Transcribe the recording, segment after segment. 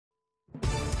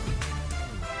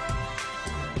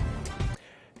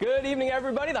Good evening,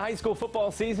 everybody. The high school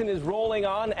football season is rolling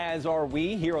on, as are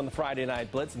we here on the Friday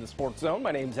Night Blitz in the Sports Zone.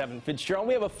 My name is Evan Fitzgerald.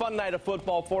 We have a fun night of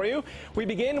football for you. We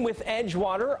begin with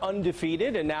Edgewater,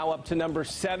 undefeated, and now up to number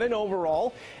 7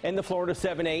 overall in the Florida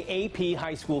 7A AP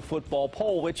high school football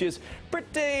poll, which is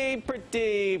pretty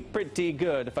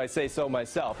good, if I say so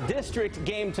myself. District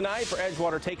game tonight for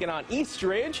Edgewater taking on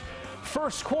Eastridge.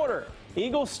 First quarter,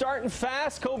 Eagles starting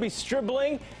fast. Kobe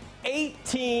Stribling,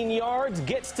 18 yards,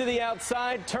 gets to the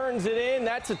outside, turns it in.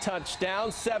 That's a touchdown,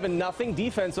 7-0.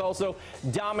 Defense also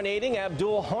dominating.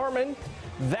 Abdul Harmon,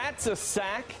 that's a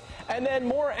sack. And then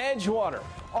more Edgewater.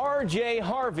 R.J.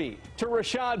 Harvey to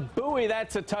Rashad Bowie,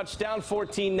 that's a touchdown,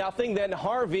 14-0. Then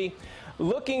Harvey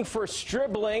looking for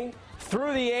Stribling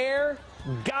through the air.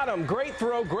 Got him. Great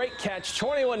throw, great catch,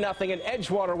 21-0. And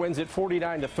Edgewater wins it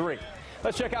 49-3.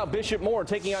 Let's check out Bishop Moore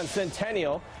taking on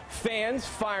Centennial. Fans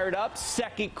fired up.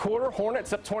 Second quarter,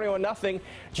 Hornets up 21-0.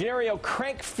 Gennario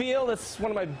Crankfield, that's one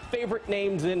of my favorite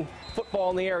names in football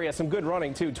in the area. Some good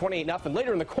running, too, 28-0.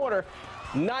 Later in the quarter,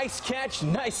 nice catch,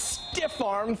 nice stiff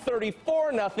arm,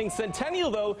 34-0.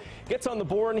 Centennial, though, gets on the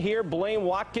board here. Blaine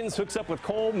Watkins hooks up with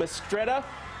Cole Mistretta.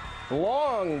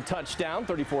 Long touchdown,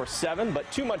 34-7,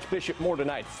 but too much Bishop Moore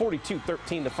tonight,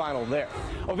 42-13 the final there.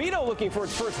 Oviedo looking for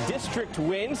its first district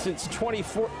win since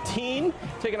 2014,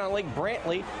 taking on Lake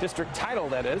Brantley, district title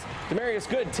that is. Demarius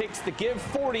Good takes the give,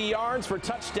 40 yards for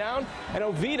touchdown, and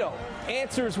Oviedo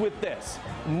answers with this.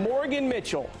 Morgan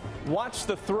Mitchell, watch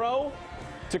the throw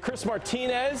to Chris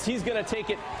Martinez. He's going to take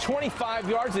it 25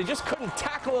 yards. They just couldn't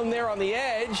tackle him there on the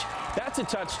edge. That's a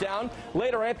touchdown.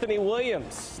 Later, Anthony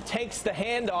Williams takes the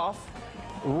handoff,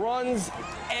 runs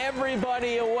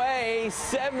everybody away,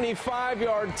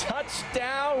 75-yard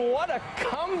touchdown. What a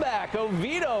comeback.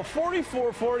 Oviedo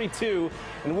 44-42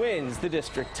 and wins the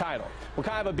district title.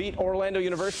 Wekiva beat Orlando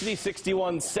University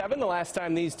 61-7 the last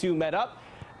time these two met up.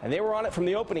 And they were on it from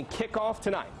the opening kickoff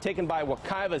tonight, taken by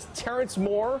Wekiva's Terrence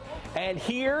Moore. And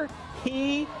here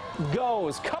he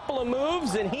goes. Couple of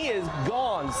moves, and he is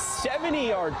gone.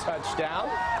 70-yard touchdown.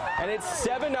 And it's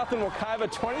 7-0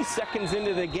 Wekiva, 20 seconds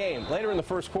into the game. Later in the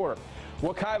first quarter,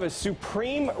 Wekiva's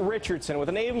Supreme Richardson, with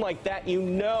a name like that, you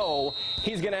know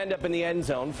he's going to end up in the end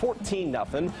zone.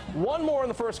 14-0. One more in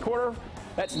the first quarter.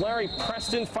 That's Larry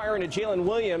Preston firing to Jalen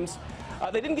Williams.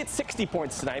 They didn't get 60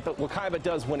 points tonight, but Wekiva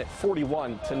does win it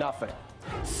 41-0.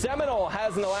 Seminole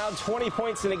hasn't allowed 20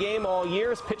 points in a game all year.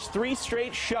 Has pitched 3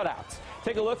 straight shutouts.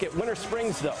 Take a look at Winter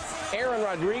Springs, though. Aaron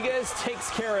Rodriguez takes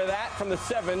care of that from the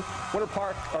 7.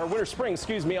 Winter Springs,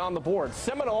 on the board.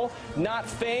 Seminole not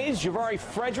phased. Javari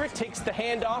Frederick takes the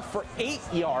handoff for 8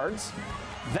 yards.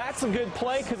 That's a good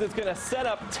play because it's going to set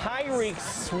up Tyreek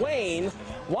Swain.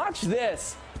 Watch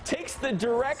this. Takes the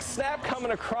direct snap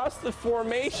coming across the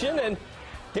formation, and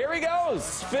here he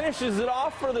goes. Finishes it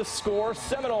off for the score.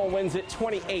 Seminole wins it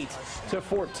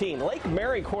 28-14. Lake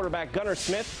Mary quarterback Gunnar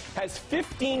Smith has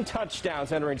 15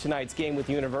 touchdowns entering tonight's game with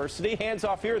University. Hands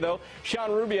off here, though.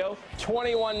 Sean Rubio,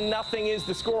 21-0 is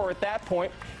the score at that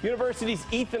point. University's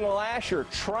Ethan Lasher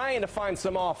trying to find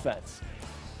some offense.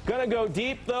 Gonna go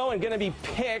deep, though, and gonna be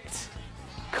picked.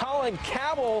 Colin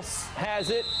Cabell has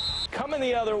it coming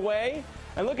the other way.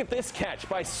 And look at this catch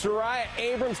by Sariah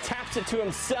Abrams, taps it to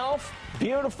himself.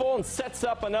 Beautiful, and sets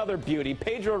up another beauty.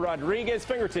 Pedro Rodriguez,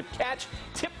 fingertip catch,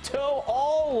 tiptoe,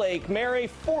 all Lake Mary,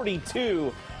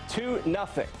 42-0.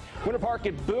 Winter Park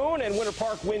at Boone, and Winter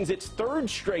Park wins its 3rd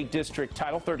straight district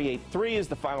title. 38-3 is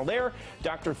the final there.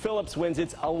 Dr. Phillips wins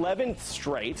its 11th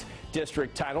straight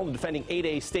district title. The defending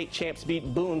 8A state champs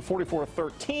beat Boone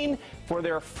 44-13 for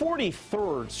their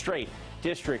 43rd straight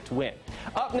district win.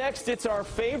 Up next, it's our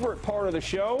favorite part of the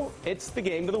show. It's the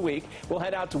game of the week. We'll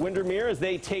head out to Windermere as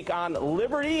they take on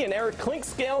Liberty, and Eric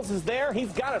Clinkscales is there.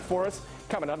 He's got it for us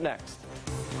coming up next.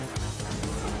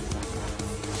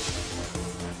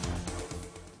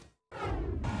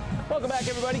 Welcome back,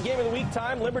 everybody. Game of the week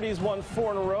time. Liberty's won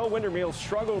 4 in a row. Windermere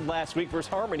struggled last week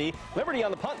versus Harmony. Liberty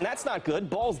on the punt, and that's not good.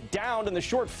 Ball's down in the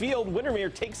short field. Windermere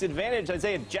takes advantage.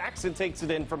 Isaiah Jackson takes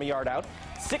it in from a yard out.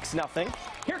 6-0.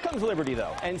 Here comes Liberty,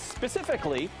 though, and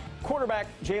specifically quarterback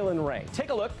Jalen Ray. Take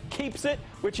a look. Keeps it,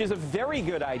 which is a very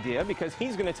good idea because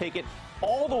he's going to take it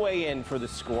all the way in for the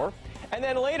score. And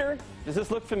then later, does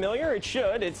this look familiar? It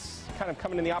should. It's kind of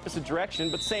coming in the opposite direction,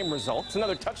 but same results.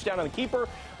 Another touchdown on the keeper.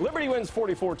 Liberty wins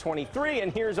 44-23,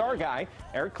 and here's our guy,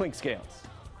 Eric Clinkscales.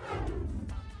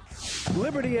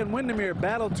 Liberty and Windermere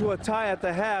battled to a tie at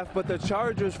the half, but the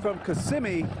Chargers from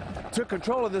Kissimmee took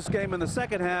control of this game in the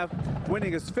second half,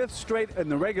 winning its 5th straight in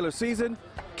the regular season.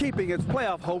 keeping its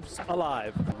playoff hopes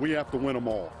alive. We have to win them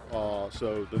all.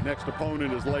 So the next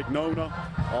opponent is Lake Nona.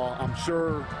 I'm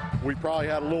sure we probably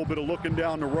had a little bit of looking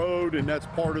down the road, and that's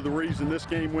part of the reason this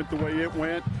game went the way it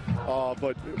went.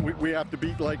 But we have to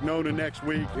beat Lake Nona next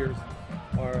week. Here's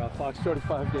our Fox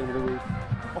 35 game of the week.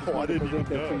 Oh, I didn't even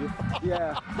know.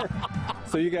 Yeah.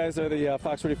 So you guys are the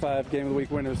Fox 35 game of the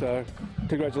week winners.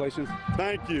 Congratulations.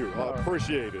 Thank you. I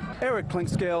appreciate it. Eric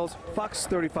Clinkscales, Fox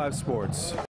 35 Sports.